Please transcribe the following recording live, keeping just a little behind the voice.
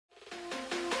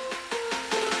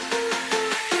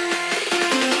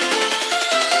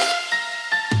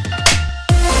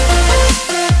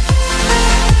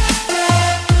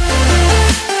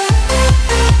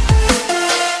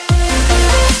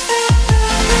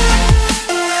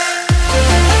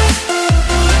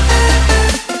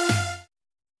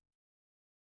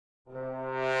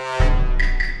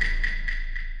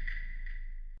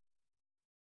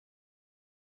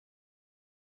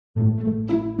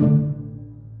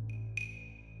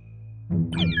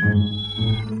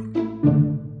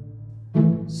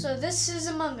So this is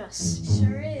Among Us.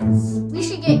 Sure is. We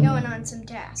should get going on some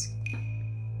tasks.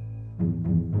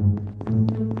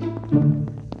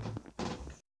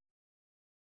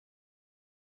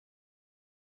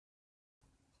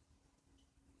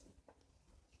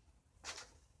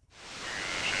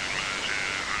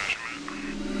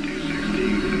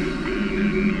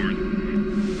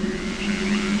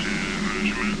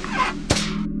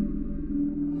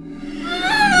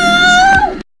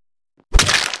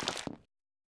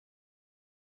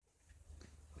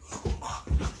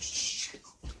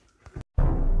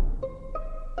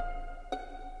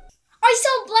 I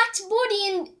saw Black's body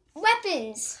and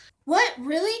weapons. What?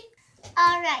 Really?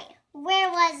 Alright, where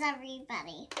was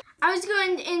everybody? I was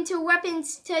going into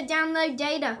weapons to download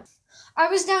data. I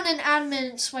was down in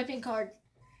admin swiping card.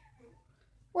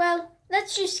 Well,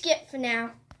 let's just skip for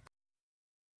now.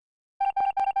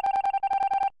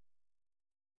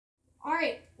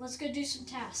 Alright, let's go do some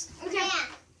tasks. Okay. Yeah.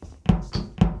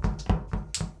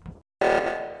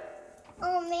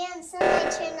 Oh man, somebody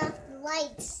turned off the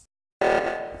lights.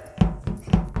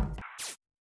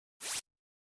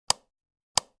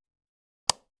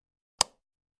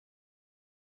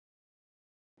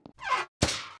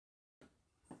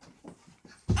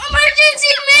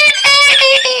 Emergency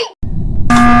meeting!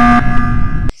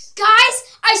 Guys,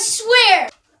 I swear,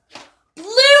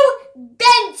 Blue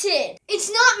Benton. It's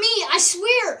not me, I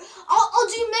swear. I'll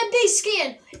do med-based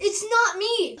scan. It's not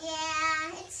me.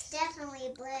 Yeah, it's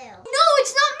definitely blue. No,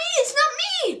 it's not me. It's not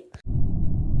me.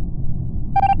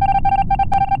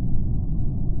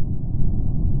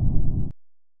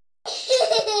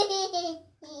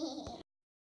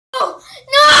 Oh,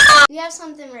 no! We have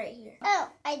something right here. Oh,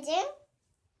 I do?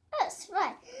 Oh, it's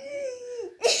fun.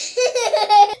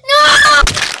 No!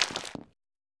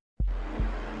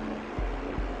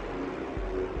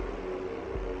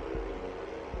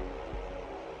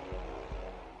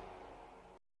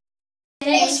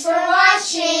 Thanks for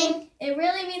watching. It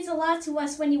really means a lot to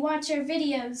us when you watch our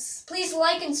videos. Please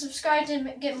like and subscribe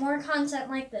to get more content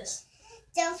like this.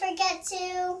 Don't forget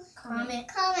to Comment.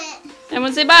 comment.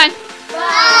 Everyone say bye.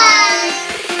 Bye.